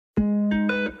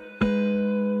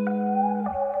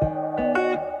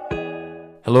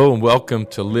Hello and welcome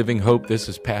to Living Hope. This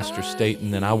is Pastor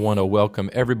Staten, and I want to welcome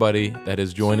everybody that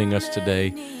is joining us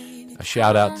today. A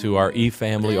shout out to our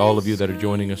e-family, all of you that are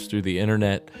joining us through the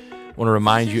internet. I want to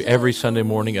remind you every Sunday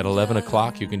morning at 11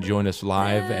 o'clock, you can join us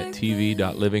live at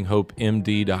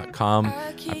tv.livinghopemd.com.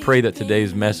 I pray that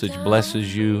today's message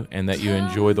blesses you and that you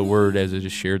enjoy the word as it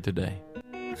is shared today.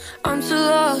 I'm too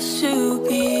lost to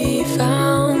be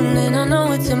found, and I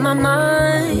know it's in my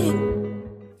mind.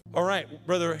 All right,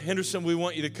 Brother Henderson, we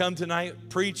want you to come tonight,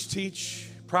 preach, teach,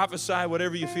 prophesy,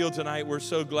 whatever you feel tonight. We're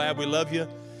so glad. We love you.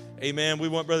 Amen. We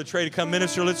want Brother Trey to come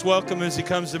minister. Let's welcome him as he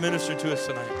comes to minister to us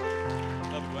tonight.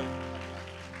 Love you, buddy.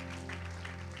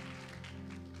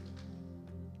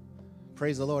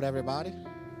 Praise the Lord, everybody.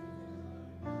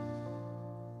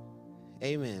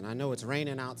 Amen. I know it's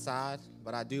raining outside,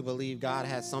 but I do believe God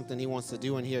has something he wants to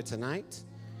do in here tonight.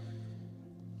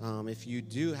 If you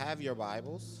do have your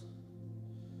Bibles,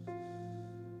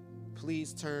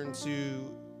 please turn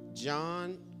to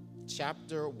John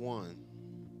chapter 1.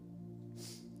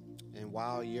 And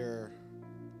while you're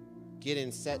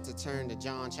getting set to turn to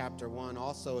John chapter 1,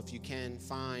 also if you can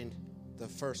find the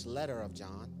first letter of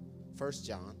John, 1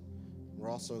 John, we're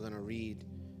also going to read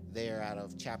there out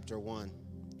of chapter 1.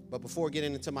 But before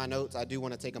getting into my notes, I do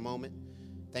want to take a moment,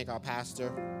 thank our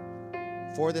pastor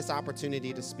for this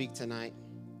opportunity to speak tonight.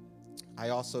 I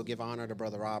also give honor to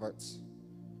Brother Roberts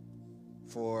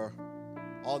for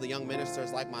all the young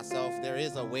ministers like myself. There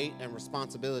is a weight and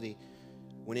responsibility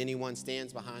when anyone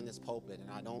stands behind this pulpit,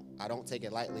 and I don't take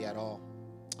it lightly at all.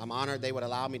 I'm honored they would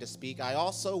allow me to speak. I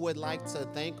also would like to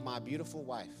thank my beautiful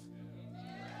wife.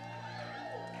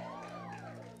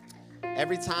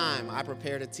 Every time I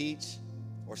prepare to teach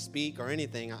or speak or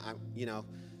anything,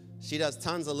 she does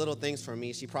tons of little things for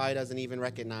me. She probably doesn't even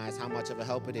recognize how much of a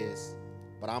help it is,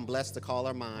 but I'm blessed to call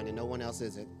her mine, and no one else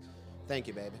is it. Thank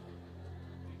you, baby.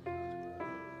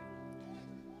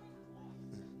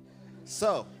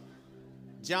 So,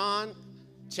 John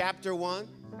chapter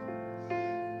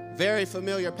 1, very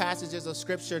familiar passages of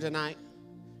scripture tonight.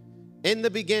 In the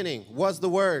beginning was the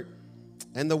Word,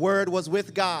 and the Word was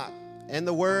with God, and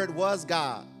the Word was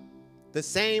God. The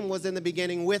same was in the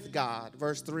beginning with God.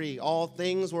 Verse 3, all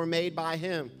things were made by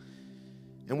him,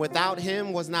 and without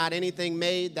him was not anything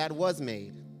made that was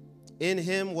made. In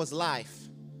him was life,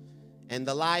 and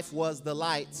the life was the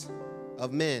light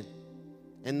of men.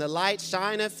 And the light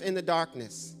shineth in the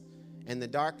darkness, and the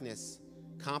darkness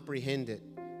comprehended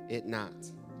it not.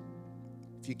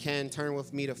 If you can, turn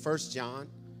with me to 1 John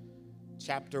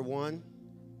chapter 1.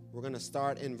 We're going to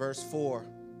start in verse 4.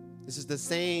 This is the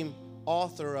same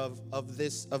author of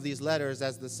these letters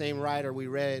as the same writer we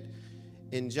read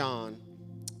in John.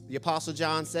 The Apostle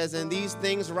John says, and these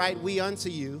things write we unto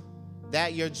you,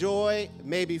 that your joy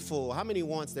may be full. How many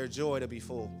wants their joy to be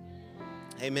full?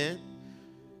 Amen.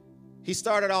 He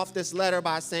started off this letter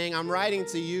by saying, I'm writing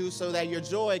to you so that your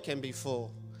joy can be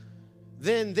full.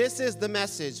 Then this is the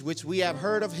message which we have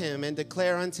heard of him and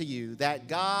declare unto you, that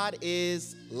God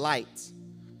is light,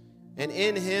 and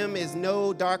in him is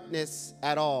no darkness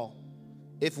at all.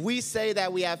 If we say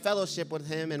that we have fellowship with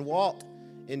him and walk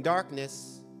in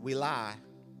darkness, we lie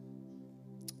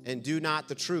and do not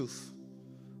the truth.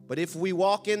 But if we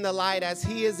walk in the light as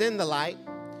he is in the light,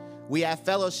 we have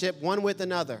fellowship one with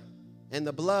another. And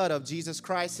the blood of Jesus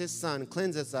Christ, his son,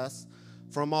 cleanses us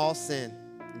from all sin.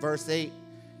 Verse 8,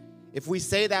 if we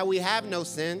say that we have no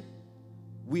sin,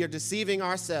 we are deceiving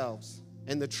ourselves,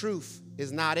 and the truth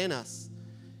is not in us.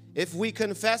 If we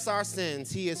confess our sins,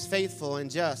 he is faithful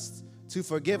and just to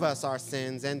forgive us our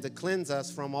sins and to cleanse us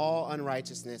from all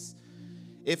unrighteousness.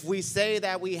 If we say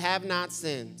that we have not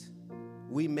sinned,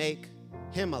 we make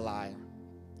him a liar,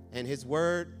 and his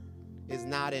word is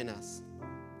not in us.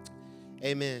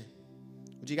 Amen.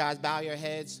 Would you guys bow your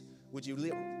heads? Would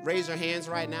you raise your hands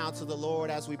right now to the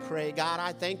Lord as we pray? God,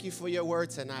 I thank you for your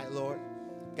word tonight, Lord.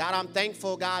 God, I'm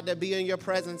thankful, God, to be in your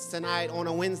presence tonight on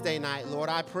a Wednesday night, Lord.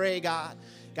 I pray, God,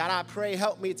 I pray,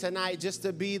 help me tonight just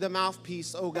to be the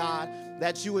mouthpiece, oh God,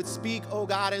 that you would speak, oh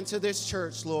God, into this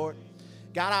church, Lord.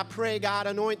 God, I pray, God,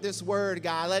 anoint this word,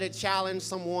 God. Let it challenge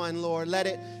someone, Lord. Let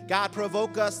it, God,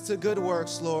 provoke us to good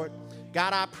works, Lord.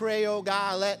 God, I pray, oh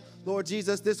God, let, Lord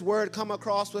Jesus, this word come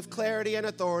across with clarity and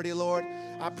authority, Lord.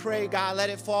 I pray, God, let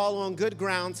it fall on good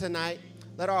ground tonight.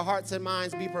 Let our hearts and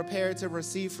minds be prepared to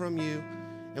receive from you.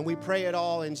 And we pray it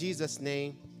all in Jesus'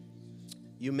 name.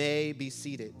 You may be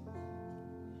seated.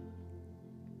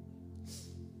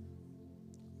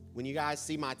 When you guys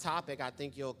see my topic, I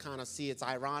think you'll kind of see it's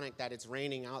ironic that it's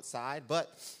raining outside. But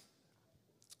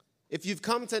if you've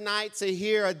come tonight to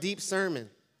hear a deep sermon,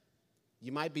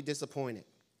 you might be disappointed.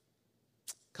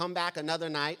 Come back another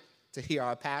night to hear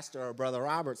our pastor or Brother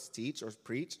Roberts teach or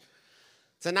preach.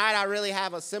 Tonight, I really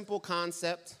have a simple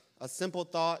concept, a simple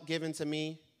thought given to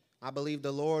me. I believe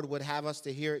the Lord would have us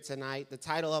to hear it tonight. The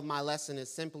title of my lesson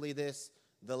is simply this: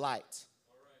 the light.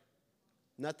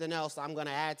 Nothing else I'm going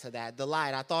to add to that. The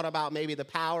light. I thought about maybe the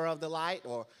power of the light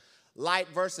or light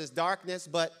versus darkness,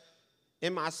 but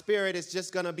in my spirit, it's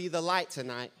just going to be the light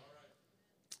tonight.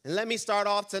 And let me start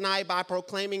off tonight by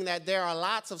proclaiming that there are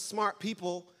lots of smart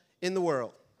people in the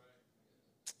world.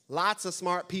 Lots of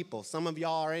smart people. Some of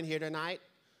y'all are in here tonight.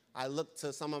 I look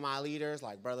to some of my leaders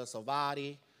like Brother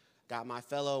Salvati, got my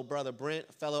fellow Brother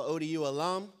Brent, fellow ODU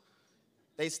alum.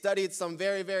 They studied some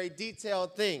very, very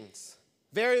detailed things.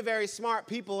 Very, very smart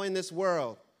people in this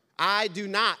world. I do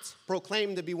not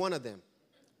proclaim to be one of them.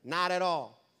 Not at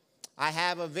all. I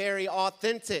have a very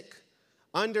authentic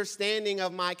understanding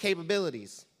of my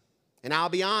capabilities. And I'll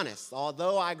be honest,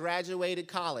 although I graduated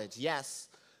college, yes,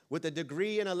 with a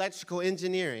degree in electrical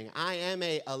engineering, I am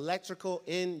an electrical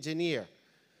engineer.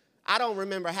 I don't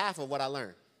remember half of what I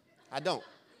learned. I don't.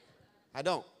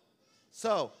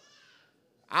 So,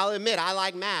 I'll admit, I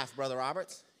like math, Brother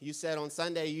Roberts. You said on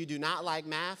Sunday you do not like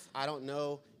math. I don't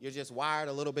know. You're just wired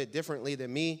a little bit differently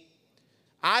than me.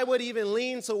 I would even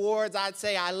lean towards, I'd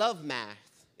say I love math.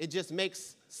 It just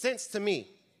makes sense to me.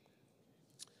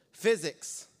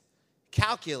 Physics,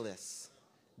 calculus,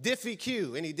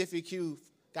 Diffie-Q. Any Diffie-Q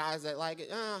guys that like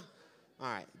it? All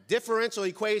right. Differential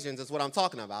equations is what I'm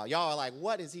talking about. Y'all are like,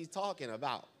 what is he talking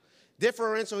about?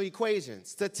 Differential equations,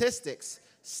 statistics,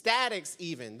 statics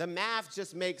even. The math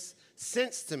just makes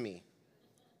sense to me.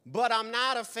 But I'm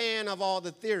not a fan of all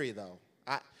the theory, though.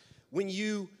 When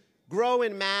you grow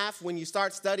in math, when you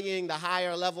start studying the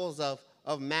higher levels of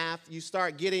math, you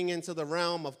start getting into the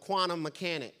realm of quantum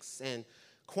mechanics and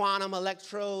quantum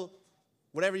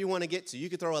whatever you want to get to. You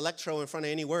could throw electro in front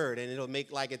of any word, and it'll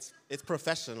make like it's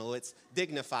professional, it's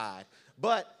dignified.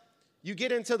 But you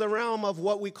get into the realm of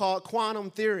what we call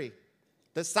quantum theory.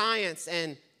 The science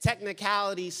and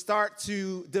technicality start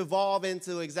to devolve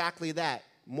into exactly that.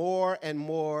 More and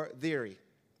more theory.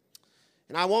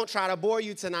 And I won't try to bore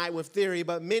you tonight with theory,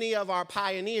 but many of our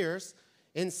pioneers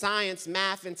in science,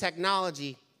 math, and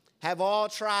technology have all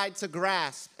tried to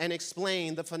grasp and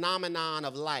explain the phenomenon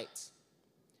of light.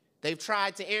 They've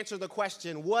tried to answer the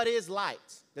question, what is light?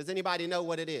 Does anybody know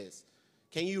what it is?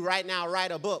 Can you right now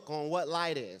write a book on what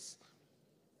light is?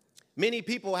 Many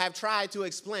people have tried to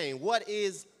explain what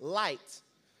is light.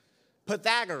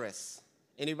 Pythagoras.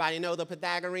 Anybody know the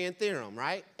Pythagorean theorem,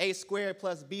 right? A squared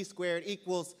plus B squared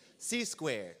equals C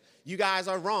squared. You guys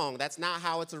are wrong. That's not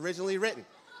how it's originally written.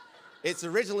 It's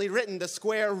originally written the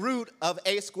square root of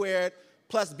A squared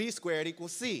plus B squared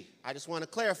equals C. I just want to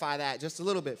clarify that just a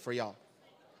little bit for y'all.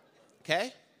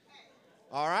 Okay?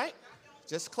 All right?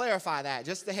 Just clarify that,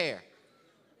 just a hair.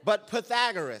 But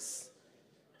Pythagoras,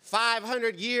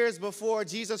 500 years before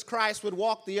Jesus Christ would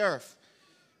walk the earth,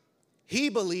 he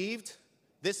believed,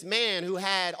 this man who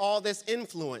had all this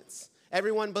influence,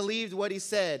 everyone believed what he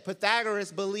said.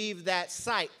 Pythagoras believed that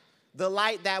sight, the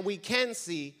light that we can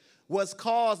see, was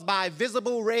caused by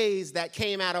visible rays that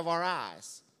came out of our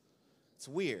eyes. It's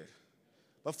weird.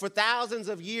 But for thousands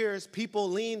of years, people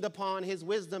leaned upon his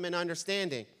wisdom and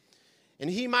understanding. And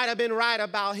he might have been right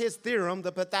about his theorem,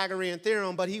 the Pythagorean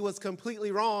theorem, but he was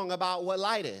completely wrong about what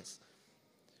light is.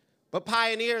 But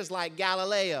pioneers like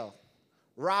Galileo,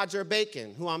 Roger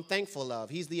Bacon, who I'm thankful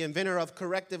of. He's the inventor of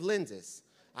corrective lenses.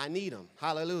 I need him.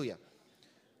 Hallelujah.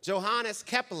 Johannes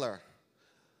Kepler,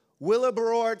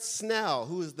 Willibrord Snell,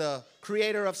 who is the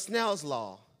creator of Snell's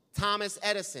law, Thomas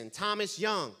Edison, Thomas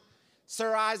Young,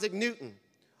 Sir Isaac Newton.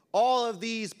 All of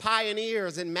these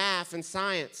pioneers in math and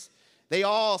science, they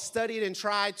all studied and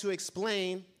tried to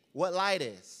explain what light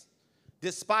is.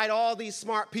 Despite all these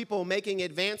smart people making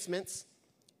advancements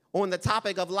on the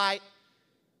topic of light,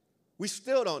 we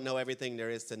still don't know everything there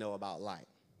is to know about light.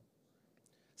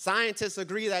 Scientists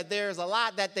agree that there's a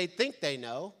lot that they think they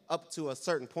know up to a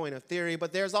certain point of theory,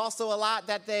 but there's also a lot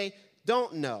that they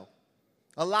don't know.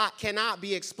 A lot cannot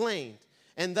be explained,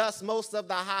 and thus most of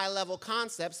the high-level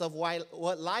concepts of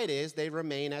what light is, they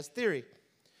remain as theory.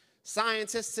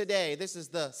 Scientists today, this is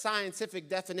the scientific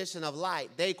definition of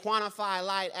light. They quantify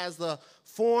light as the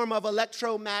form of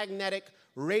electromagnetic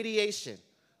radiation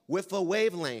with a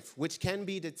wavelength which can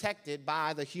be detected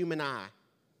by the human eye.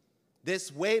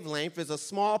 This wavelength is a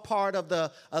small part of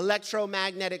the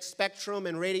electromagnetic spectrum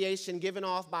and radiation given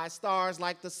off by stars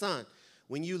like the sun.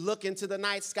 When you look into the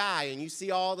night sky and you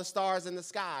see all the stars in the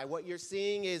sky, what you're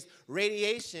seeing is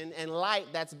radiation and light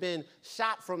that's been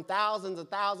shot from thousands and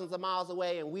thousands of miles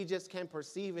away, and we just can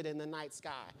perceive it in the night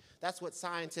sky. That's what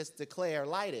scientists declare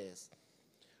light is.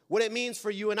 What it means for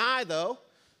you and I, though,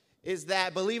 is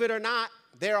that, believe it or not,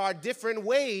 there are different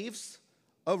waves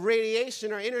of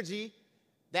radiation or energy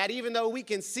that even though we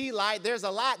can see light, there's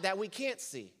a lot that we can't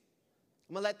see.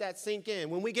 I'm going to let that sink in.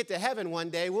 When we get to heaven one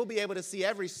day, we'll be able to see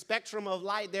every spectrum of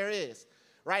light there is.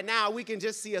 Right now, we can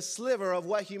just see a sliver of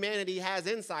what humanity has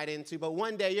insight into, but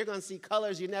one day you're going to see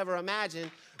colors you never imagined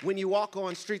when you walk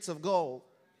on streets of gold.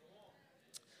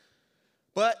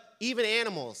 But even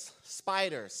animals,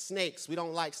 spiders, snakes, we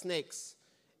don't like snakes,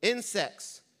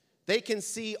 insects, they can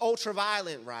see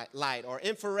ultraviolet light or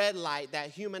infrared light that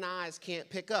human eyes can't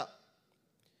pick up.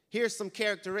 Here's some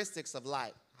characteristics of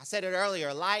light. I said it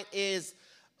earlier, light is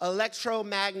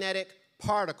electromagnetic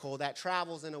particle that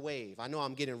travels in a wave. I know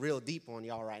I'm getting real deep on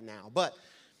y'all right now, but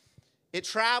it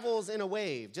travels in a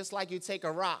wave, just like you take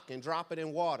a rock and drop it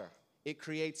in water. It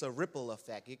creates a ripple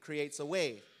effect. It creates a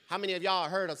wave. How many of y'all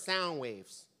heard of sound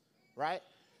waves, right?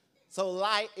 So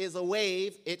light is a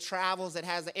wave. It travels. It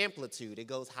has an amplitude. It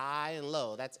goes high and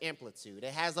low. That's amplitude.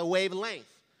 It has a wavelength,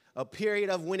 a period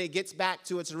of when it gets back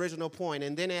to its original point,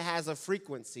 and then it has a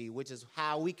frequency, which is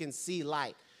how we can see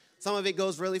light. Some of it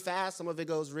goes really fast, some of it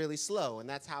goes really slow, and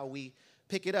that's how we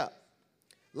pick it up.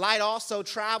 Light also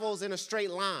travels in a straight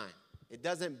line. It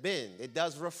doesn't bend. It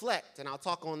does reflect, and I'll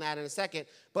talk on that in a second,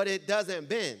 but it doesn't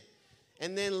bend.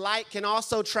 And then light can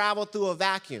also travel through a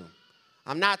vacuum.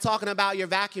 I'm not talking about your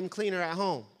vacuum cleaner at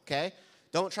home, okay?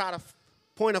 Don't try to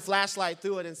point a flashlight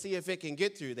through it and see if it can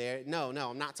get through there. No,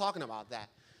 I'm not talking about that.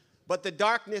 But the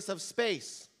darkness of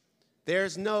space,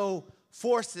 there's no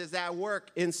forces at work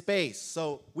in space,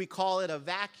 so we call it a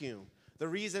vacuum. The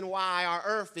reason why our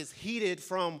earth is heated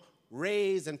from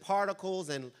rays and particles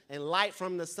and light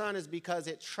from the sun is because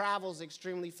it travels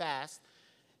extremely fast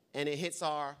and it hits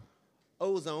our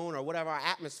ozone or whatever, our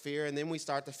atmosphere, and then we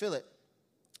start to feel it.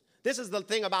 This is the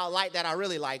thing about light that I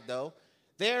really like, though.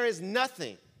 There is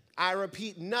nothing, I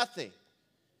repeat, nothing.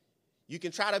 You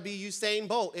can try to be Usain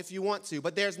Bolt if you want to,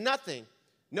 but there's nothing,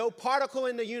 no particle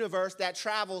in the universe that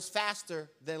travels faster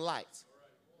than light.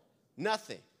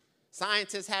 Nothing.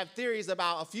 Scientists have theories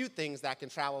about a few things that can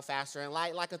travel faster than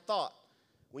light, like a thought.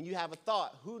 When you have a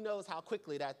thought, who knows how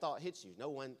quickly that thought hits you?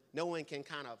 No one can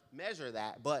kind of measure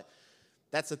that, but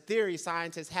that's a theory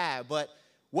scientists have. But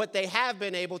what they have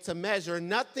been able to measure,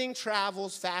 nothing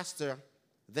travels faster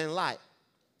than light.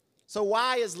 So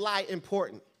why is light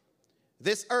important?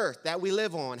 This earth that we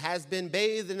live on has been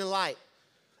bathed in the light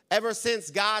ever since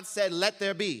God said, let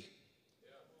there be.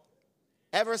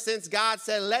 Ever since God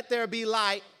said, let there be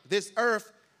light, this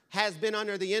earth has been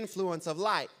under the influence of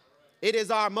light. It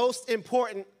is our most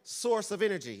important source of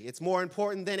energy. It's more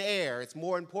important than air. It's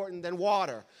more important than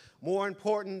water, more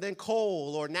important than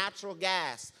coal or natural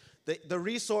gas. The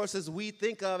resources we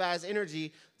think of as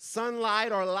energy,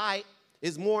 sunlight or light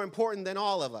is more important than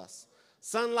all of us.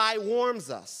 Sunlight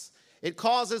warms us. It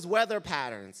causes weather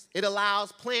patterns. It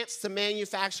allows plants to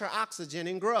manufacture oxygen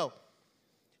and grow.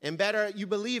 And better you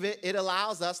believe it, it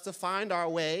allows us to find our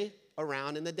way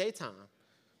around in the daytime.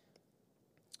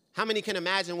 How many can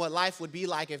imagine what life would be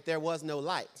like if there was no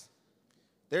light?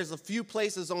 There's a few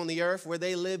places on the earth where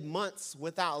they live months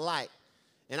without light.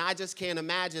 And I just can't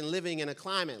imagine living in a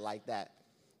climate like that,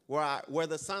 where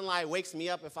the sunlight wakes me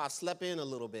up if I slept in a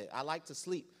little bit. I like to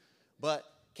sleep. But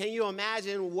can you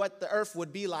imagine what the earth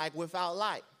would be like without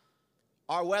light?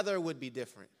 Our weather would be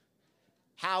different.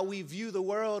 How we view the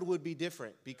world would be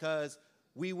different because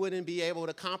we wouldn't be able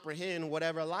to comprehend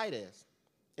whatever light is.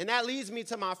 And that leads me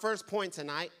to my first point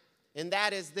tonight, and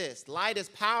that is this. Light is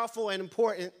powerful and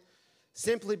important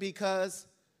simply because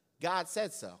God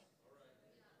said so.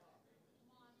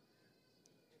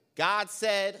 God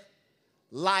said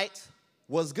light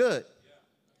was good.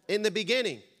 In the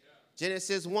beginning,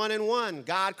 Genesis 1:1,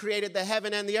 God created the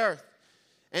heaven and the earth.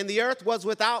 And the earth was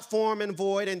without form and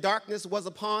void, and darkness was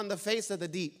upon the face of the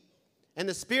deep. And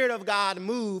the Spirit of God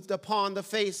moved upon the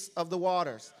face of the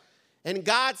waters. And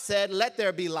God said, let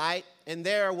there be light, and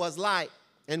there was light.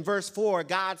 In verse 4,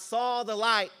 God saw the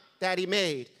light that he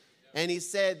made, and he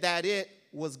said that it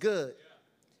was good.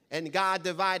 And God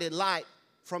divided light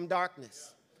from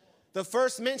darkness. The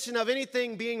first mention of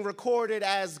anything being recorded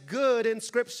as good in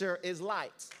Scripture is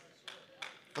light.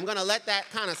 I'm going to let that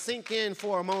kind of sink in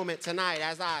for a moment tonight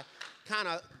as I kind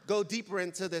of go deeper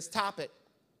into this topic.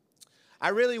 I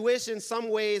really wish in some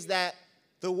ways that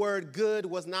the word good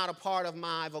was not a part of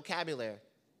my vocabulary.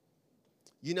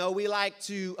 You know, we like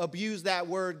to abuse that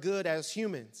word good as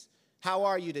humans. How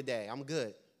are you today? I'm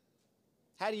good.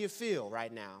 How do you feel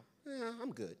right now?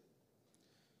 I'm good.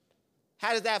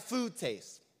 How does that food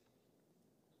taste?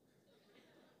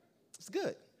 It's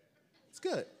good. It's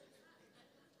good.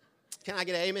 Can I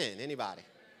get an amen? Anybody?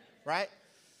 Right?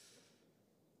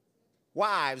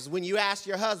 Wives, when you ask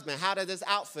your husband, how does this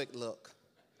outfit look?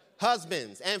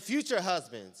 Husbands and future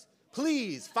husbands,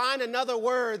 please find another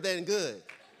word than good,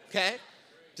 okay?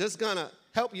 Just gonna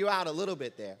help you out a little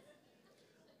bit there.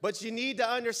 But you need to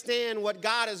understand what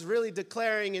God is really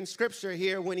declaring in Scripture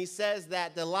here when he says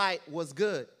that the light was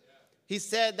good. He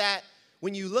said that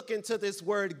when you look into this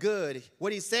word good,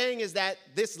 what he's saying is that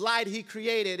this light he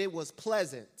created, it was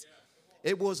pleasant.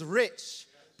 It was rich.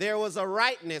 There was a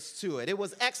rightness to it. It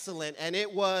was excellent, and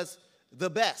it was the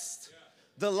best.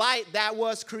 The light that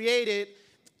was created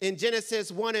in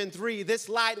Genesis 1 and 3, this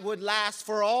light would last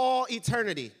for all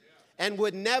eternity and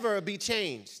would never be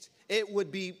changed. It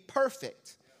would be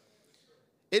perfect.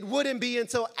 It wouldn't be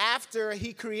until after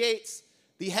he creates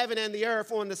the heaven and the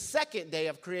earth on the second day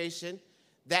of creation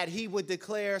that he would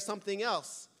declare something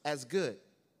else as good.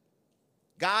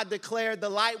 God declared the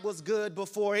light was good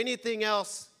before anything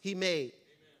else he made.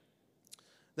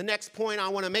 The next point I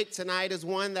want to make tonight is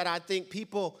one that I think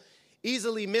people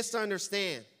easily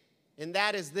misunderstand, and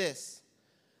that is this.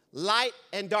 Light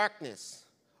and darkness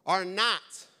are not,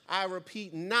 I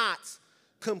repeat, not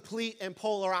complete and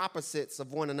polar opposites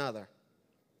of one another.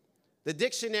 The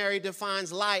dictionary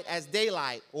defines light as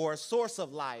daylight or a source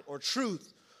of light or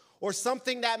truth or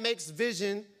something that makes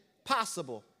vision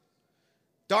possible.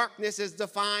 Darkness is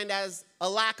defined as a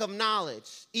lack of knowledge,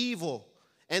 evil,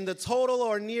 and the total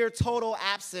or near total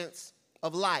absence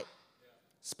of light.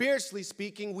 Spiritually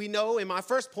speaking, we know in my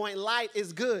first point, light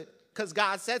is good because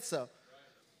God said so.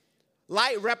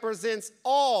 Light represents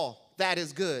all that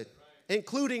is good,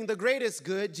 including the greatest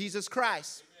good, Jesus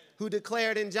Christ, who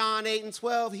declared in John 8 and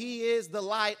 12, he is the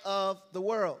light of the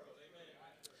world.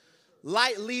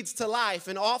 Light leads to life,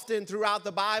 and often throughout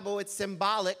the Bible, it's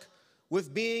symbolic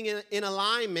with being in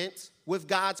alignment with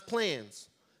God's plans,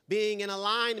 being in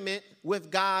alignment with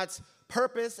God's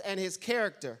purpose and his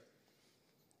character.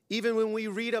 Even when we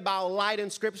read about light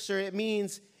in Scripture, it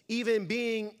means even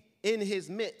being in his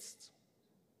midst.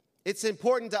 It's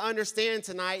important to understand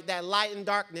tonight that light and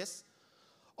darkness,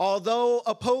 although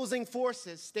opposing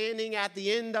forces standing at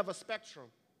the end of a spectrum,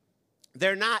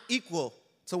 they're not equal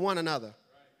to one another.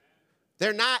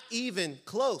 They're not even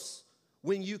close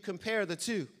when you compare the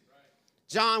two.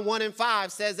 John 1 and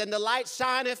 5 says, and the light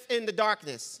shineth in the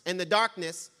darkness, and the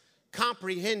darkness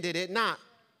comprehended it not.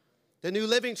 The New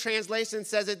Living Translation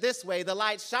says it this way, the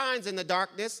light shines in the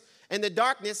darkness, and the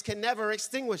darkness can never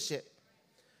extinguish it.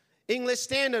 English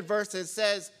Standard Version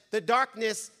says, the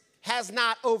darkness has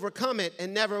not overcome it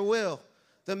and never will.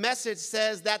 The Message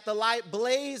says that the light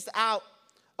blazed out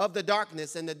of the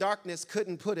darkness, and the darkness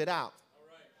couldn't put it out.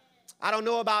 I don't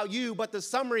know about you, but the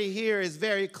summary here is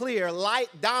very clear. Light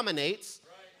dominates,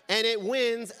 and it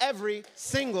wins every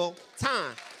single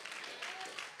time.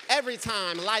 Every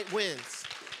time, light wins.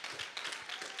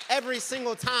 Every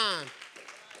single time,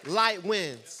 light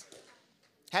wins.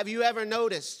 Have you ever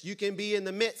noticed you can be in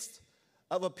the midst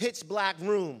of a pitch black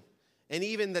room, and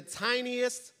even the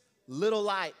tiniest little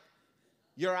light,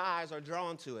 your eyes are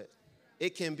drawn to it.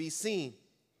 It can be seen.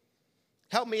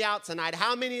 Help me out tonight.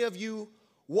 How many of you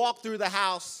walk through the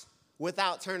house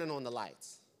without turning on the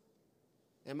lights?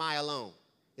 Am I alone?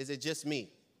 Is it just me?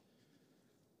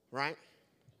 Right?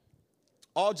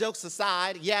 All jokes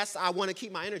aside, yes, I want to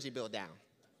keep my energy bill down.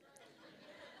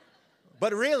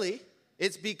 But really,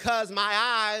 it's because my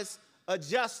eyes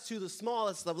adjust to the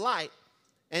smallest of light,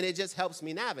 and it just helps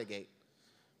me navigate.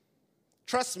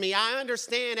 Trust me, I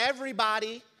understand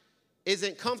everybody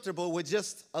isn't comfortable with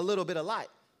just a little bit of light.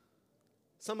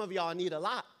 Some of y'all need a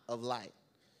lot of light.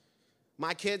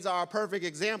 My kids are a perfect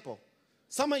example.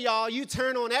 Some of y'all, you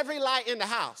turn on every light in the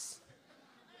house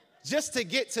just to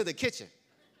get to the kitchen.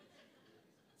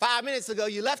 5 minutes ago,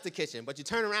 you left the kitchen, but you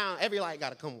turn around, every light got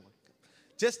to come on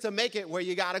just to make it where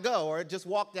you got to go, or just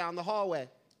walk down the hallway.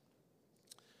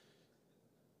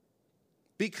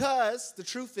 Because the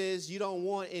truth is, you don't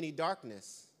want any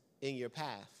darkness in your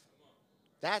path.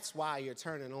 That's why you're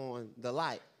turning on the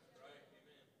light.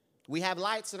 We have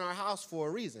lights in our house for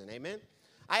a reason, amen?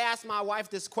 I asked my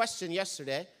wife this question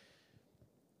yesterday.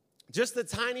 Just the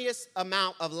tiniest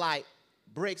amount of light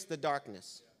breaks the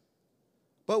darkness.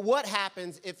 But what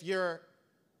happens if you're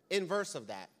inverse of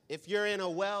that? If you're in a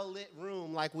well-lit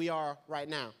room like we are right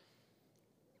now?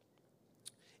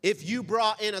 If you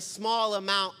brought in a small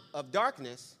amount of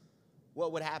darkness,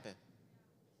 what would happen?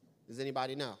 Does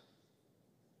anybody know?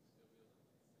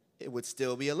 It would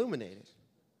still be illuminated,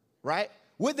 right?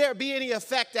 Would there be any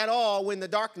effect at all when the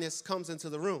darkness comes into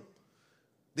the room?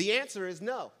 The answer is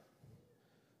no.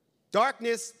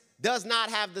 Darkness does not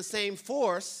have the same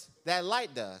force that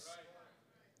light does.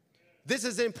 This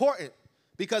is important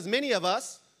because many of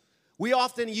us, We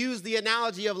often use the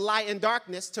analogy of light and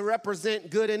darkness to represent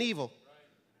good and evil,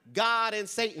 God and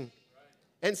Satan.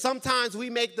 And sometimes we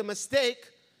make the mistake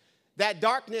that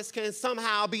darkness can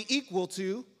somehow be equal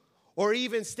to or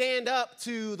even stand up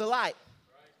to the light.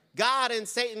 God and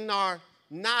Satan are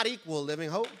not equal, Living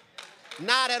Hope.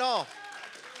 Not at all.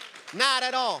 Not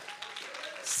at all.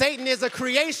 Satan is a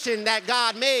creation that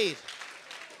God made.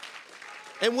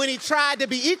 And when he tried to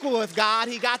be equal with God,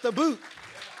 he got the boot.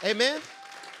 Amen?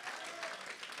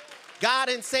 God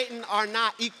and Satan are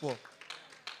not equal.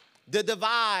 The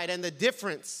divide and the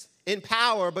difference in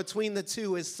power between the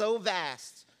two is so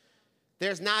vast,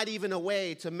 there's not even a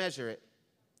way to measure it.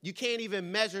 You can't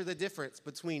even measure the difference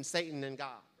between Satan and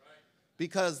God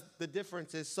because the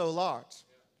difference is so large.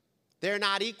 They're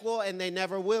not equal and they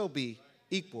never will be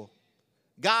equal.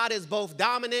 God is both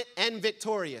dominant and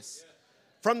victorious.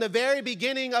 From the very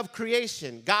beginning of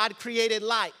creation, God created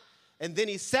light and then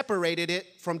he separated it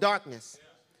from darkness.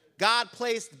 God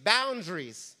placed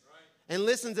boundaries. And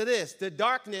listen to this, the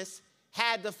darkness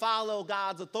had to follow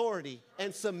God's authority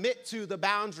and submit to the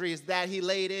boundaries that he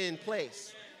laid in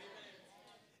place.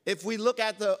 If we look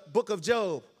at the book of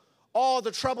Job, all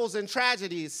the troubles and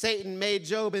tragedies Satan made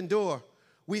Job endure,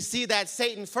 we see that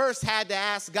Satan first had to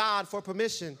ask God for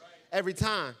permission every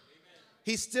time.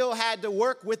 He still had to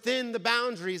work within the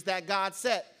boundaries that God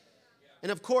set.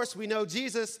 And of course, we know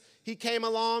Jesus, he came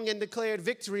along and declared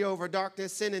victory over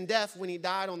darkness, sin, and death when he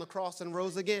died on the cross and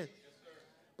rose again.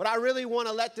 But I really want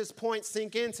to let this point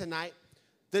sink in tonight.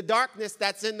 The darkness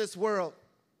that's in this world,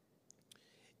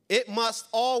 it must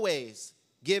always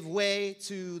give way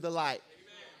to the light.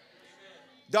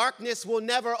 Darkness will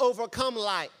never overcome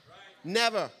light.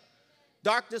 Never.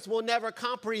 Darkness will never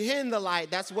comprehend the light.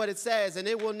 That's what it says. And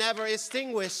it will never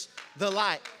extinguish the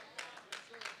light.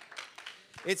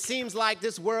 It seems like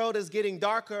this world is getting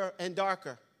darker and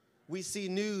darker. We see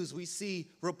news. We see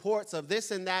reports of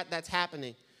this and that that's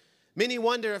happening. Many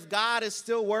wonder if God is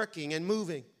still working and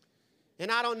moving. And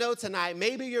I don't know tonight.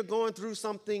 Maybe you're going through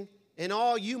something and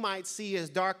all you might see is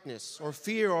darkness or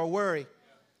fear or worry.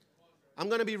 I'm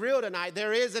going to be real tonight.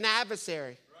 There is an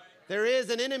adversary. There is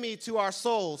an enemy to our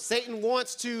souls. Satan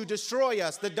wants to destroy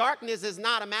us. The darkness is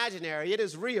not imaginary. It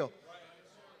is real.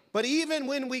 But even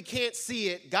when we can't see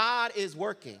it, God is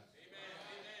working.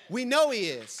 We know he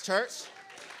is, church.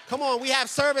 Come on, we have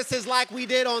services like we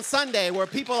did on Sunday where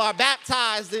people are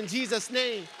baptized in Jesus'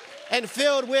 name and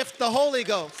filled with the Holy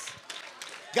Ghost.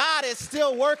 God is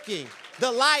still working.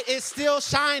 The light is still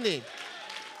shining.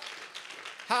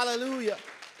 Hallelujah.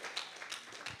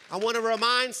 I want to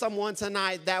remind someone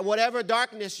tonight that whatever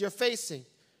darkness you're facing,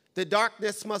 the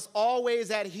darkness must always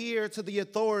adhere to the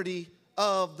authority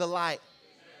of the light.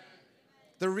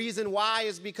 The reason why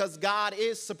is because God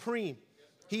is supreme.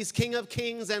 He's King of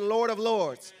Kings and Lord of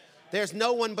Lords. There's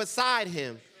no one beside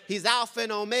him. He's Alpha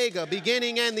and Omega,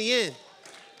 beginning and the end.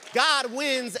 God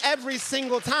wins every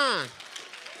single time.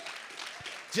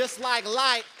 Just like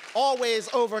light always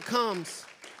overcomes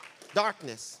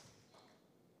darkness.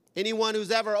 Anyone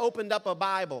who's ever opened up a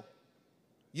Bible,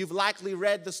 you've likely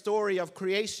read the story of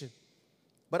creation.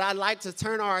 But I'd like to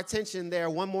turn our attention there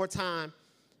one more time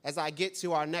as I get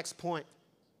to our next point.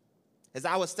 As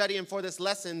I was studying for this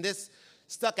lesson, this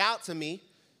stuck out to me,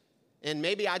 and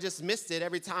maybe I just missed it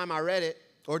every time I read it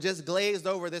or just glazed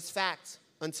over this fact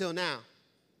until now.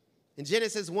 In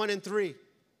Genesis 1 and 3,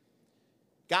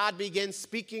 God begins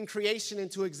speaking creation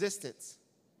into existence,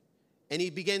 and he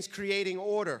begins creating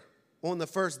order on the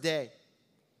first day.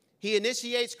 He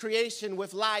initiates creation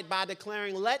with light by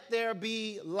declaring, "Let there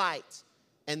be light,"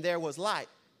 and there was light.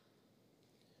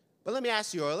 But let me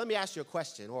ask you a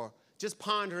question, or just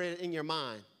ponder it in your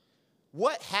mind.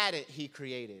 What hadn't he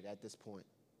created at this point?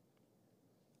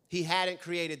 He hadn't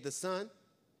created the sun,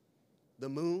 the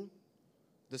moon,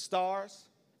 the stars,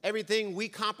 everything we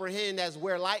comprehend as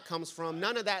where light comes from.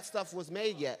 None of that stuff was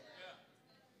made yet.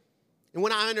 And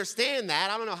when I understand that,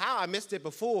 I don't know how I missed it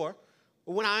before,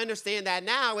 but when I understand that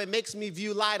now, it makes me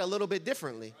view light a little bit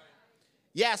differently.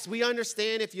 Yes, we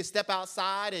understand if you step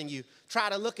outside and you try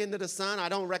to look into the sun. I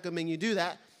don't recommend you do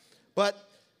that. But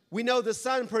we know the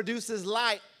sun produces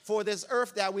light for this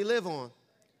earth that we live on.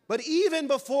 But even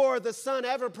before the sun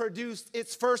ever produced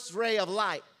its first ray of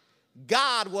light,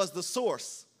 God was the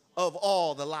source of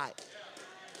all the light.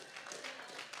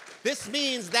 This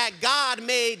means that God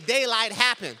made daylight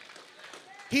happen.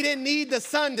 He didn't need the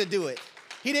sun to do it.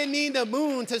 He didn't need the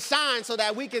moon to shine so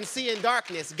that we can see in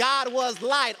darkness. God was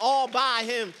light all by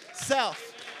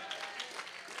himself.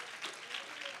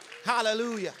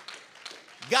 Hallelujah.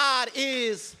 God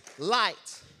is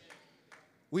light.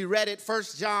 We read it, 1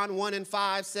 John 1 and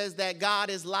 5 says that God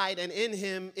is light and in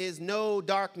him is no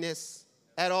darkness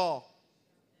at all.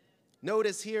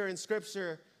 Notice here in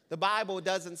Scripture, the Bible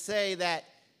doesn't say that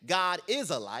God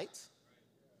is a light.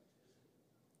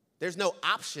 There's no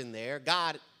option there.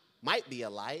 God might be a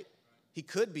light. He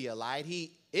could be a light.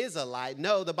 He is a light.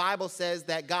 No, the Bible says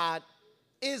that God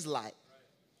is light.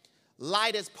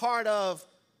 Light is part of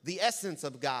the essence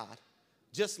of God.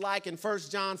 Just like in 1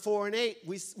 John 4 and 8,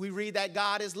 we read that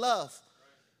God is love.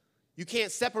 You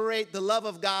can't separate the love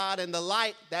of God and the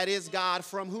light that is God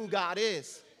from who God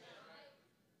is.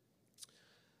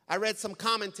 I read some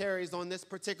commentaries on this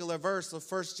particular verse of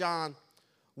 1 John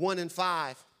 1 and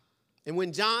 5. And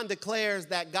when John declares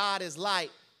that God is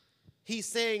light, he's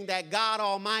saying that God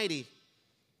Almighty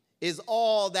is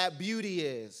all that beauty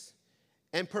is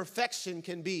and perfection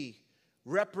can be,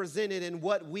 represented in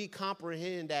what we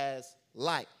comprehend as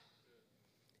light.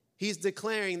 He's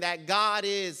declaring that God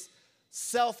is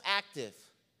self-active,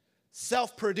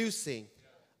 self-producing,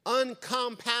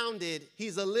 uncompounded.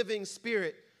 He's a living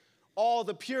spirit. All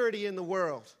the purity in the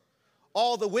world,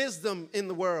 all the wisdom in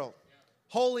the world,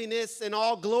 holiness and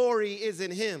all glory is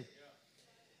in him.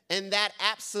 And that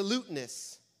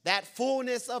absoluteness, that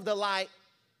fullness of the light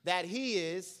that he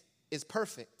is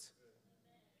perfect.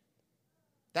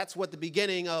 That's what the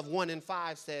beginning of 1 and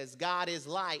 5 says. God is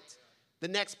light. The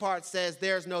next part says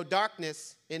there's no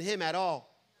darkness in him at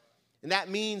all. And that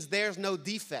means there's no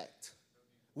defect.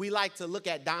 We like to look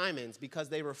at diamonds because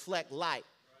they reflect light.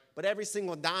 But every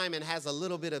single diamond has a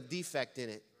little bit of defect in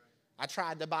it. I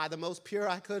tried to buy the most pure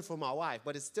I could for my wife,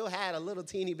 but it still had a little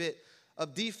teeny bit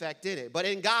of defect in it. But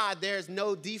in God, there's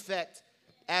no defect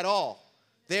at all.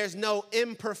 There's no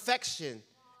imperfection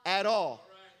at all.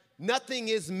 Nothing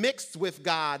is mixed with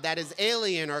God that is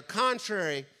alien or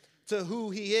contrary to who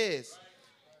he is.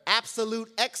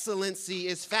 Absolute excellency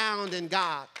is found in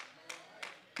God.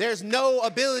 There's no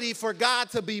ability for God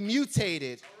to be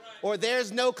mutated, or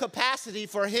there's no capacity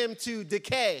for him to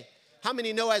decay. How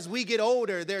many know as we get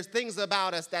older, there's things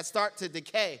about us that start to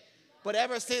decay? But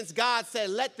ever since God said,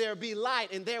 let there be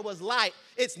light, and there was light,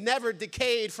 it's never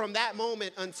decayed from that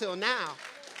moment until now.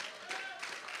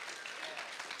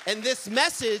 And this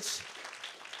message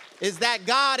is that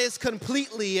God is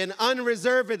completely and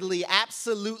unreservedly,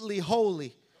 absolutely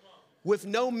holy, with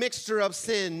no mixture of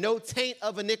sin, no taint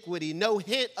of iniquity, no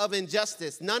hint of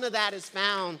injustice. None of that is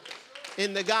found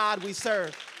in the God we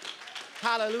serve.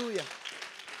 Hallelujah.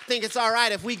 I think it's all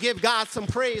right if we give God some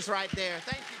praise right there.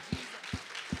 Thank you,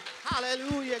 Jesus.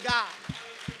 Hallelujah, God.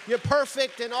 You're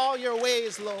perfect in all your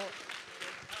ways, Lord.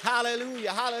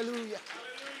 Hallelujah, hallelujah.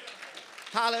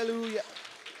 Hallelujah.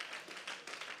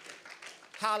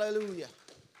 Hallelujah.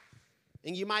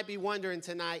 And you might be wondering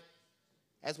tonight,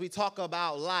 as we talk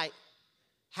about light,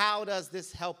 how does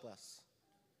this help us?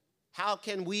 How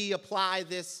can we apply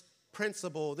this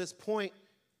principle, this point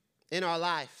in our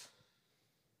life?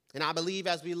 And I believe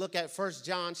as we look at 1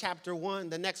 John chapter 1,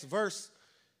 the next verse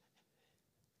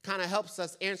kind of helps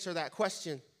us answer that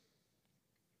question.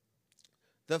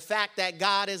 The fact that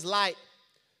God is light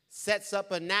sets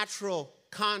up a natural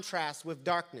contrast with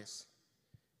darkness.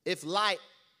 If light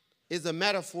is a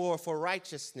metaphor for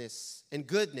righteousness and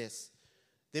goodness,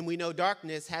 then we know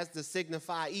darkness has to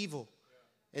signify evil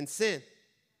and sin.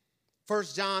 1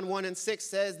 John 1 and 6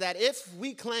 says that if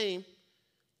we claim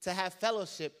to have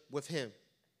fellowship with him,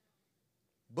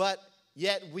 but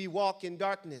yet we walk in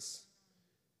darkness,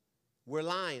 we're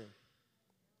lying,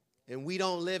 and we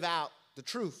don't live out the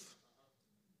truth.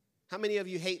 How many of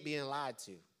you hate being lied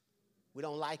to? We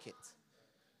don't like it.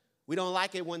 We don't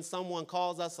like it when someone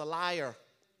calls us a liar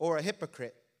or a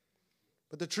hypocrite.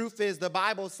 But the truth is, the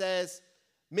Bible says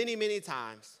many, many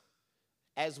times,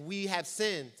 as we have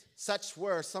sinned, such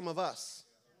were some of us,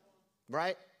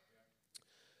 right?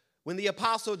 When the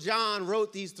Apostle John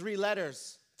wrote these 3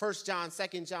 letters, 1 John,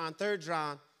 2 John, 3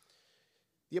 John,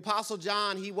 the Apostle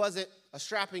John, he wasn't a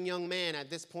strapping young man at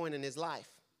this point in his life.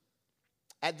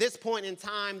 At this point in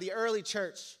time, the early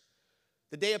church,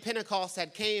 the day of Pentecost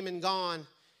had came and gone,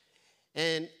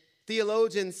 and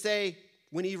theologians say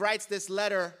when he writes this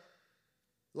letter,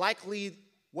 likely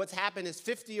what's happened is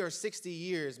 50 or 60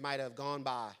 years might have gone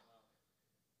by.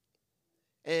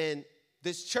 And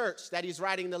this church that he's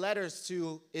writing the letters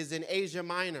to is in Asia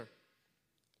Minor.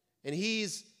 And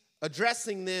he's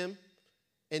addressing them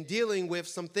and dealing with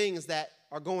some things that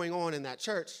are going on in that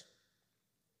church.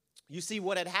 You see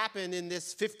what had happened in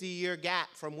this 50-year gap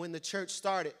from when the church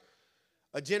started.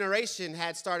 A generation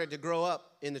had started to grow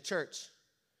up in the church.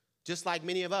 Just like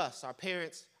many of us, our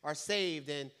parents are saved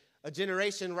and a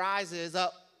generation rises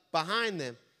up behind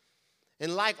them.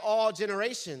 And like all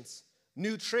generations,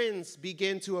 new trends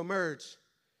begin to emerge.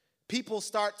 People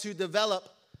start to develop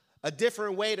a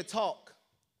different way to talk.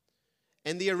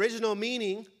 And the original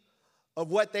meaning of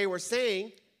what they were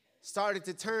saying started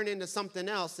to turn into something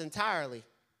else entirely.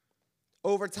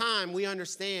 Over time, we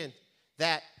understand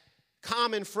that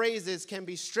common phrases can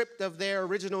be stripped of their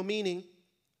original meaning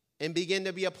and begin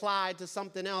to be applied to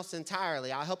something else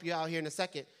entirely. I'll help you out here in a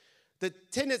second. The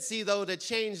tendency, though, to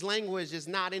change language is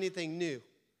not anything new.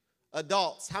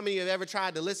 Adults, how many of you have ever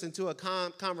tried to listen to a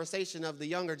conversation of the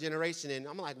younger generation, and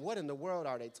I'm like, what in the world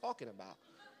are they talking about?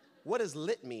 What does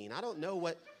lit mean? I don't know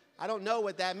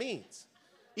what that means.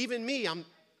 Even me, I'm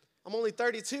only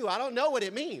 32. I don't know what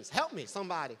it means. Help me,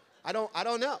 somebody. I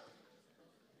don't know.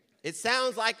 It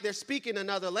sounds like they're speaking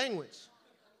another language.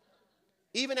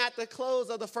 Even at the close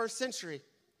of the first century,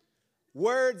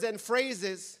 words and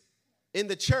phrases in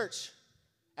the church,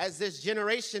 as this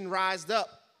generation rised up,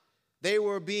 they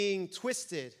were being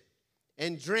twisted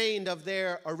and drained of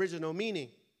their original meaning.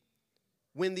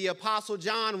 When the Apostle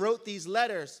John wrote these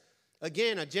letters,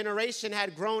 again, a generation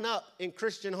had grown up in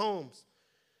Christian homes,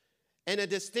 and a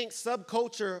distinct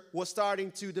subculture was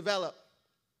starting to develop.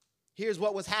 Here's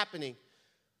what was happening.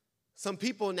 Some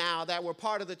people now that were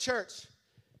part of the church,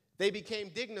 they became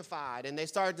dignified, and they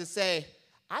started to say,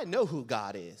 I know who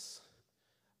God is.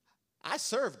 I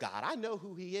serve God. I know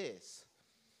who he is.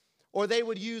 Or they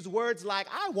would use words like,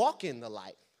 I walk in the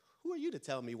light. Who are you to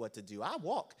tell me what to do? I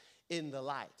walk in the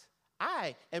light.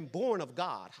 I am born of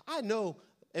God. I know,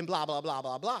 and blah, blah, blah,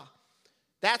 blah, blah.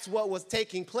 That's what was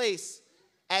taking place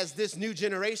as this new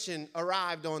generation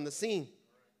arrived on the scene.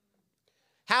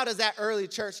 How does that early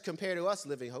church compare to us,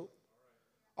 Living Hope?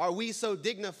 Are we so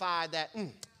dignified that,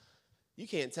 you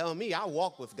can't tell me I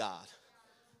walk with God.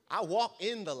 I walk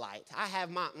in the light. I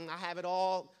have it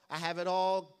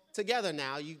all together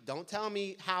now. You don't tell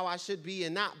me how I should be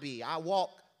and not be. I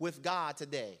walk with God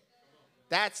today.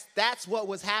 That's what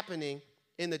was happening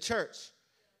in the church.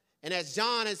 And as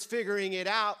John is figuring it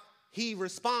out, he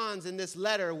responds in this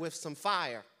letter with some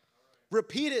fire.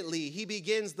 Repeatedly, he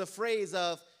begins the phrase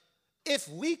of, if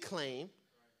we claim,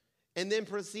 and then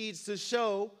proceeds to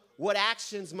show what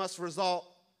actions must result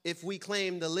if we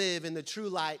claim to live in the true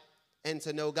light and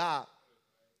to know God.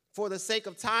 For the sake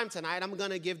of time tonight, I'm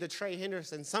going to give the Trey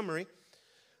Henderson summary.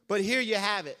 But here you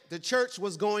have it. The church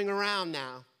was going around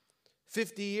now,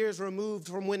 50 years removed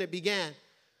from when it began,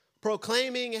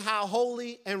 proclaiming how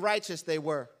holy and righteous they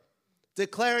were,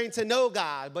 declaring to know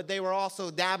God, but they were also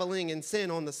dabbling in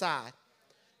sin on the side.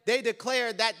 They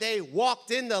declared that they walked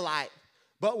in the light,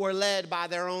 but were led by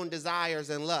their own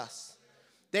desires and lusts.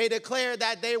 They declared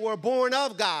that they were born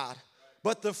of God,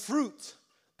 but the fruit,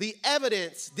 the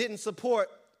evidence didn't support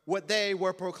what they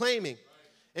were proclaiming.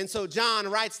 And so John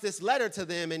writes this letter to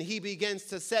them, and he begins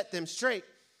to set them straight.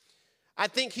 I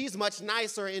think he's much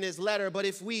nicer in his letter, but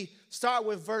if we start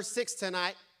with verse 6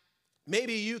 tonight,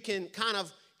 maybe you can kind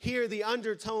of hear the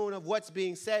undertone of what's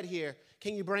being said here.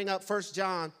 Can you bring up 1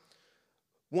 John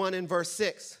 1 and verse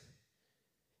 6?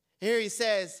 Here he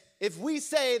says, if we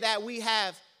say that we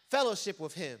have fellowship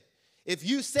with him, if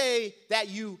you say that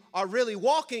you are really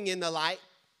walking in the light,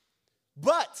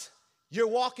 but you're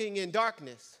walking in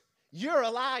darkness, you're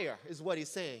a liar, is what he's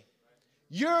saying.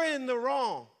 You're in the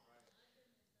wrong,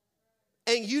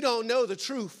 and you don't know the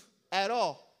truth at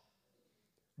all.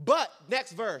 But,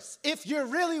 next verse, if you're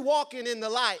really walking in the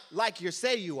light like you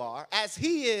say you are, as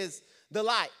he is the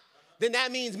light, then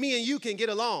that means me and you can get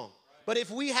along. But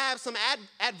if we have some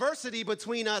adversity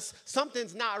between us,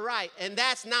 something's not right, and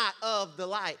that's not of the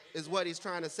light, is what he's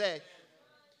trying to say.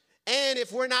 And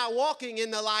if we're not walking in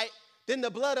the light, then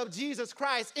the blood of Jesus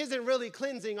Christ isn't really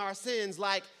cleansing our sins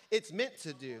like it's meant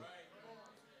to do.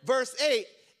 Verse 8,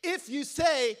 if you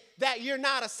say that you're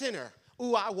not a sinner,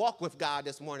 ooh, I walk with God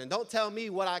this morning. Don't tell me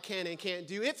what I can and can't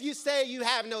do. If you say you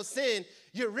have no sin,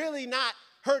 you're really not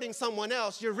hurting someone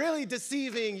else. You're really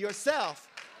deceiving yourself.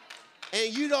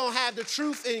 And you don't have the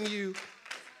truth in you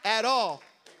at all.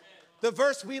 The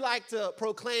verse we like to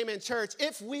proclaim in church,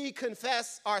 if we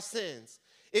confess our sins,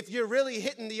 if you're really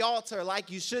hitting the altar like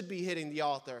you should be hitting the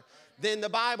altar, then the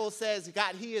Bible says,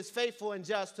 God, he is faithful and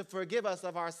just to forgive us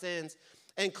of our sins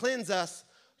and cleanse us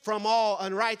from all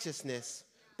unrighteousness.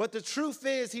 But the truth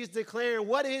is, he's declaring,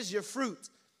 what is your fruit?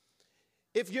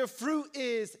 If your fruit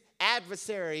is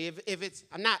adversary, if it's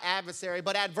not adversary,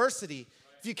 but adversity,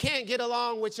 if you can't get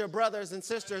along with your brothers and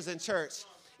sisters in church,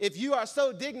 if you are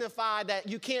so dignified that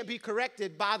you can't be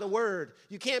corrected by the word,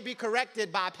 you can't be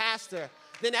corrected by pastor,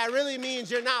 then that really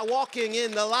means you're not walking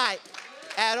in the light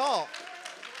at all.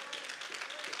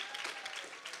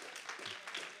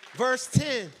 Verse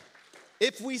 10,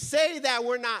 if we say that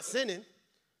we're not sinning,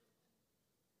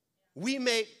 we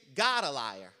make God a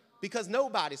liar because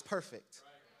nobody's perfect.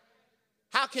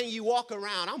 How can you walk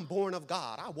around? I'm born of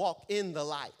God. I walk in the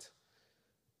light.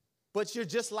 But you're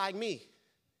just like me.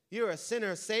 You're a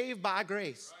sinner saved by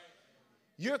grace.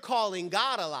 You're calling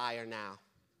God a liar now,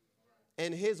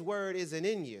 and his word isn't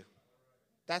in you.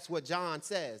 That's what John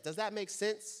says. Does that make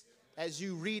sense? As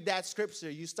you read that scripture,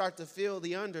 you start to feel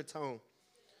the undertone.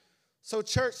 So,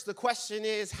 church, the question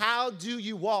is, how do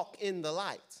you walk in the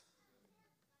light?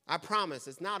 I promise,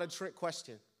 it's not a trick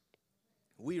question.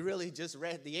 We really just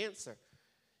read the answer.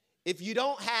 If you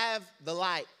don't have the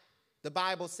light, the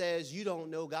Bible says you don't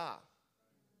know God.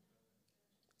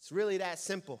 It's really that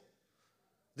simple.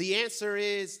 The answer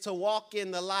is to walk in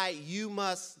the light, you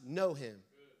must know him.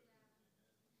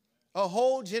 A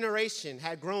whole generation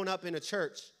had grown up in a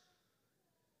church,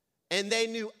 and they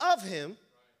knew of him,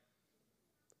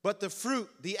 but the fruit,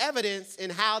 the evidence in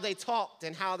how they talked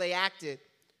and how they acted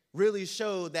really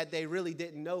showed that they really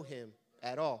didn't know him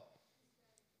at all.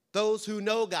 Those who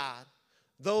know God,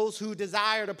 those who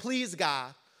desire to please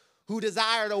God, who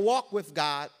desire to walk with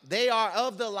God, they are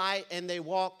of the light and they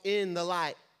walk in the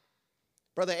light.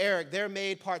 Brother Eric, they're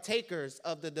made partakers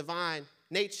of the divine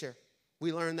nature.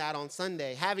 We learned that on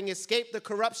Sunday. Having escaped the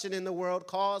corruption in the world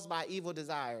caused by evil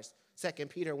desires. 2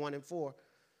 Peter 1 and 4.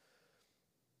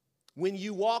 When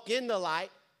you walk in the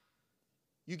light,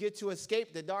 you get to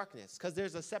escape the darkness because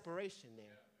there's a separation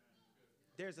there.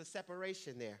 There's a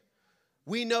separation there.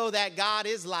 We know that God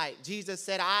is light. Jesus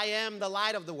said, I am the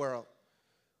light of the world.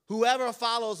 Whoever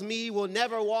follows me will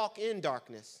never walk in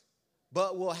darkness,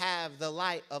 but will have the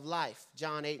light of life.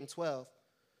 John 8 and 12.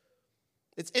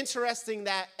 It's interesting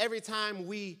that every time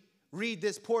we read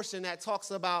this portion that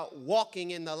talks about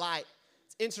walking in the light,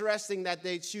 it's interesting that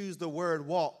they choose the word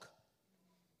walk.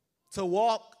 To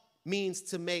walk means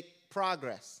to make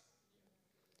progress.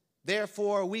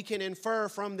 Therefore, we can infer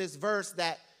from this verse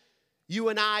that you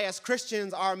and I as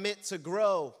Christians are meant to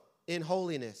grow in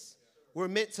holiness. We're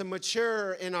meant to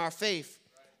mature in our faith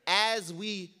as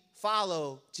we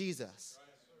follow Jesus.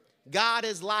 God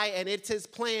is light, and it's his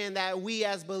plan that we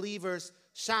as believers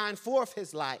shine forth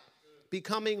his light,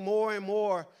 becoming more and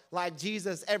more like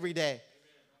Jesus every day.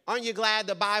 Aren't you glad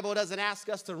the Bible doesn't ask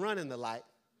us to run in the light?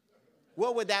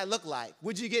 What would that look like?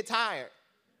 Would you get tired?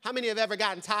 How many have ever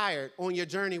gotten tired on your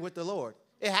journey with the Lord?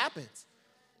 It happens.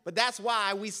 But that's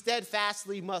why we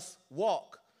steadfastly must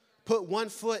walk. Put one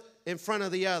foot in front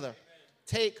of the other.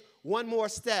 Take one more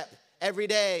step every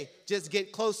day. Just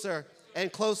get closer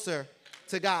and closer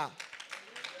to God.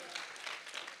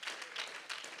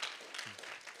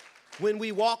 When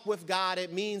we walk with God,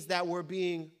 it means that we're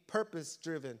being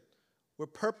purpose-driven. We're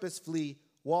purposefully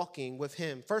walking with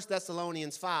him. 1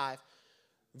 Thessalonians 5,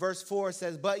 verse 4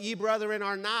 says, but ye, brethren,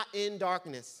 are not in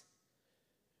darkness,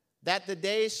 that the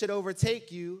day should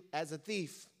overtake you as a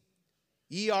thief.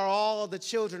 Ye are all the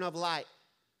children of light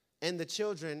and the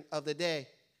children of the day.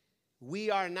 We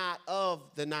are not of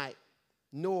the night,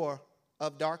 nor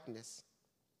of darkness.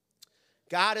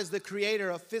 God is the creator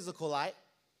of physical light,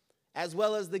 as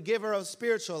well as the giver of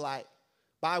spiritual light,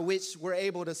 by which we're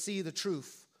able to see the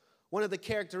truth. One of the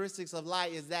characteristics of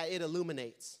light is that it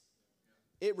illuminates.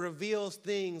 It reveals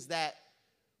things that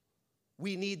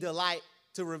we need the light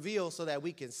to reveal so that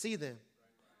we can see them.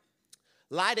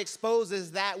 Light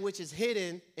exposes that which is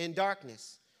hidden in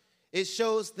darkness. It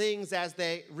shows things as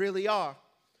they really are.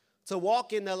 To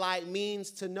walk in the light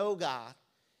means to know God.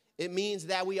 It means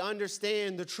that we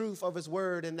understand the truth of his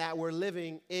word and that we're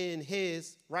living in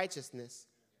his righteousness.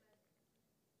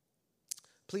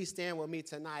 Please stand with me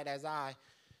tonight as I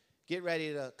get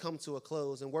ready to come to a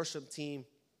close. And worship team,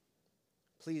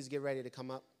 please get ready to come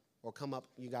up, or come up.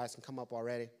 You guys can come up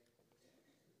already.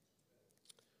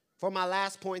 For my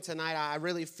last point tonight, I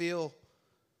really feel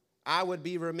I would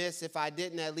be remiss if I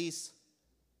didn't at least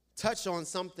touch on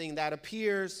something that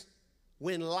appears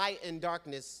when light and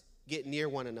darkness get near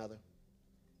one another.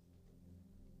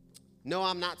 No,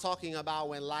 I'm not talking about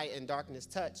when light and darkness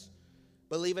touch.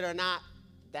 Believe it or not,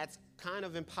 that's kind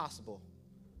of impossible.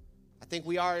 I think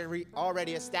we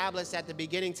already established at the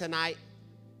beginning tonight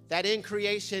that in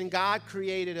creation, God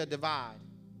created a divide,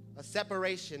 a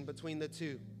separation between the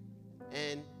two.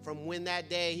 And from when that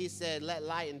day he said, let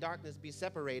light and darkness be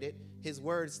separated, his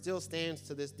word still stands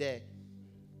to this day.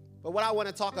 But what I want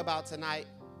to talk about tonight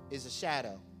is a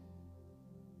shadow.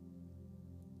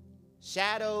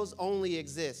 Shadows only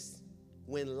exist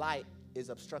when light is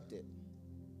obstructed.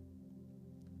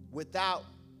 Without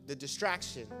the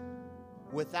distraction,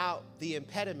 without the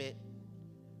impediment,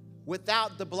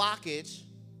 without the blockage,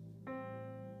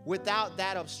 without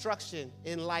that obstruction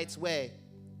in light's way,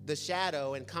 the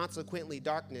shadow and consequently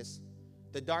darkness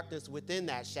the darkness within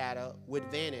that shadow would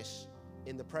vanish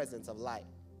in the presence of light.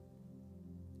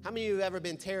 How many of you have ever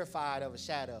been terrified of a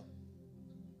shadow?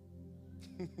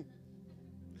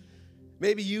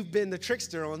 Maybe you've been the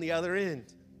trickster on the other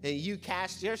end, and you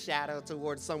cast your shadow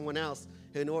towards someone else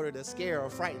in order to scare or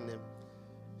frighten them.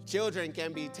 Children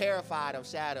can be terrified of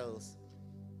shadows,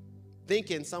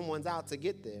 thinking someone's out to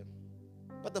get them.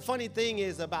 But the funny thing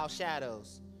is about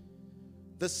shadows,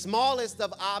 the smallest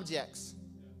of objects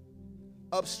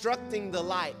obstructing the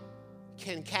light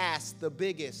can cast the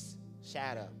biggest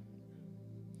shadow.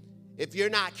 If you're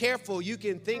not careful, you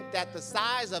can think that the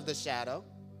size of the shadow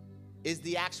is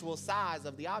the actual size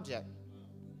of the object.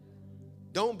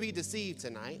 Don't be deceived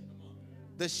tonight.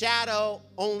 The shadow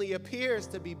only appears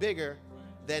to be bigger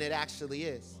than it actually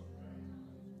is.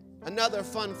 Another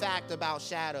fun fact about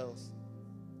shadows,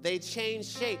 they change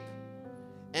shape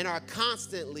and are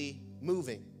constantly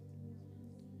moving.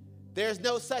 There's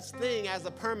no such thing as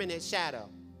a permanent shadow.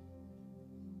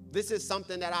 This is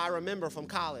something that I remember from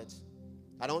college.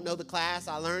 I don't know the class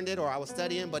I learned it or I was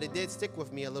studying, but it did stick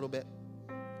with me a little bit.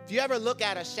 If you ever look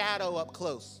at a shadow up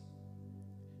close,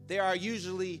 there are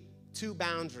usually two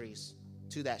boundaries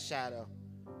to that shadow.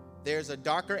 There's a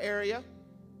darker area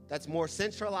that's more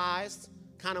centralized,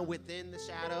 kind of within the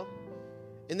shadow.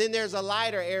 And then there's a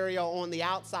lighter area on the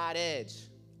outside edge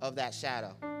of that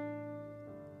shadow.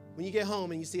 When you get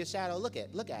home and you see a shadow, look at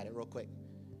it real quick.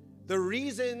 The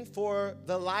reason for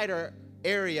the lighter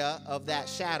area of that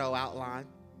shadow outline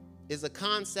is a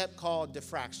concept called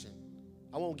diffraction.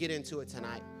 I won't get into it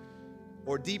tonight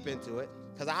or deep into it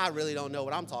because I really don't know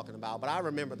what I'm talking about, but I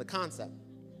remember the concept.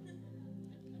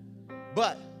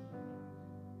 But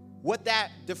what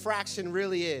that diffraction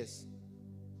really is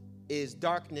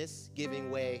darkness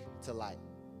giving way to light.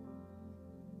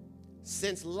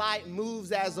 Since light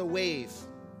moves as a wave,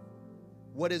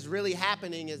 what is really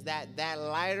happening is that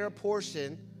lighter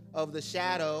portion of the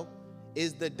shadow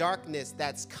is the darkness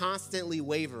that's constantly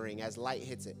wavering as light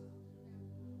hits it.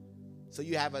 So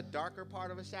you have a darker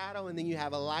part of a shadow, and then you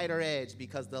have a lighter edge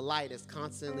because the light is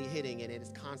constantly hitting and it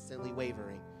is constantly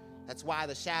wavering. That's why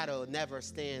the shadow never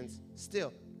stands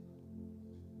still.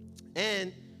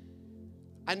 And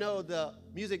I know the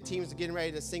music teams are getting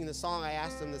ready to sing the song I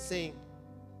asked them to sing.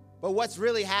 But what's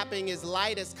really happening is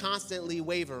light is constantly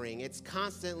wavering. It's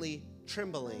constantly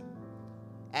trembling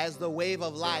as the wave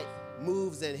of light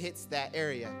moves and hits that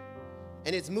area.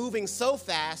 And it's moving so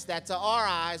fast that to our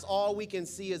eyes, all we can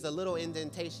see is a little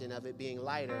indentation of it being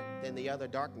lighter than the other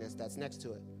darkness that's next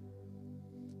to it.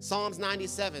 Psalms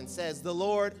 97 says, "The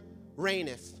Lord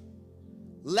reigneth.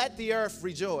 Let the earth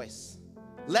rejoice.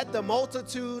 Let the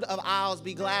multitude of isles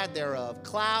be glad thereof.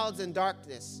 Clouds and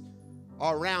darkness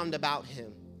are round about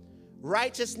him.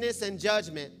 Righteousness and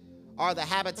judgment are the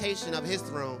habitation of his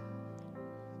throne.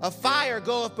 A fire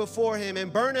goeth before him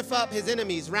and burneth up his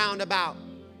enemies round about.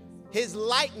 His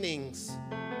lightnings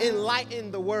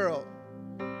enlighten the world.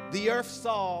 The earth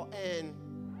saw and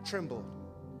trembled.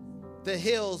 The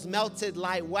hills melted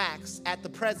like wax at the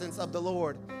presence of the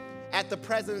Lord, at the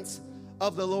presence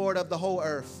of the Lord of the whole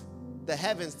earth. The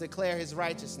heavens declare his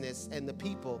righteousness, and the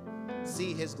people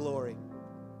see his glory."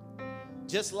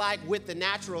 Just like with the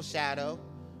natural shadow,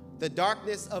 the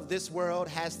darkness of this world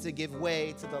has to give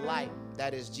way to the light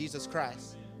that is Jesus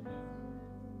Christ.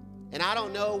 And I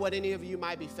don't know what any of you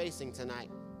might be facing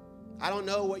tonight. I don't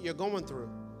know what you're going through.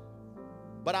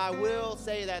 But I will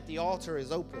say that the altar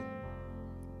is open.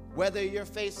 Whether you're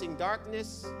facing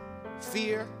darkness,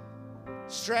 fear,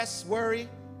 stress, worry,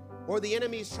 or the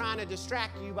enemy's trying to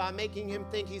distract you by making him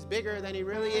think he's bigger than he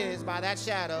really is by that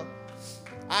shadow,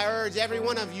 I urge every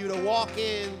one of you to walk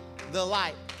in the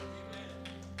light.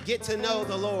 Get to know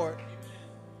the Lord.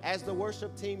 As the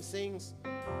worship team sings,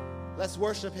 let's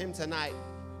worship him tonight.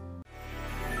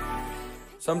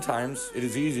 Sometimes it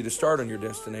is easy to start on your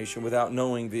destination without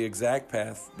knowing the exact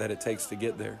path that it takes to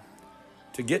get there.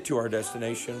 To get to our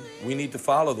destination, we need to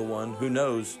follow the one who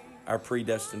knows our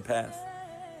predestined path.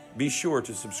 Be sure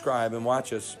to subscribe and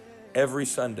watch us every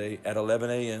Sunday at 11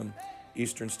 a.m.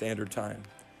 Eastern Standard Time.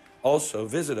 Also,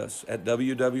 visit us at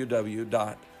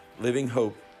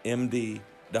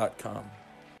www.livinghopemd.com.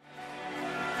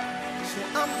 So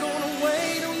I'm gonna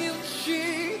wait on you,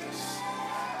 Jesus.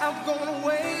 I'm gonna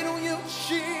wait on you,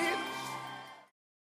 Jesus.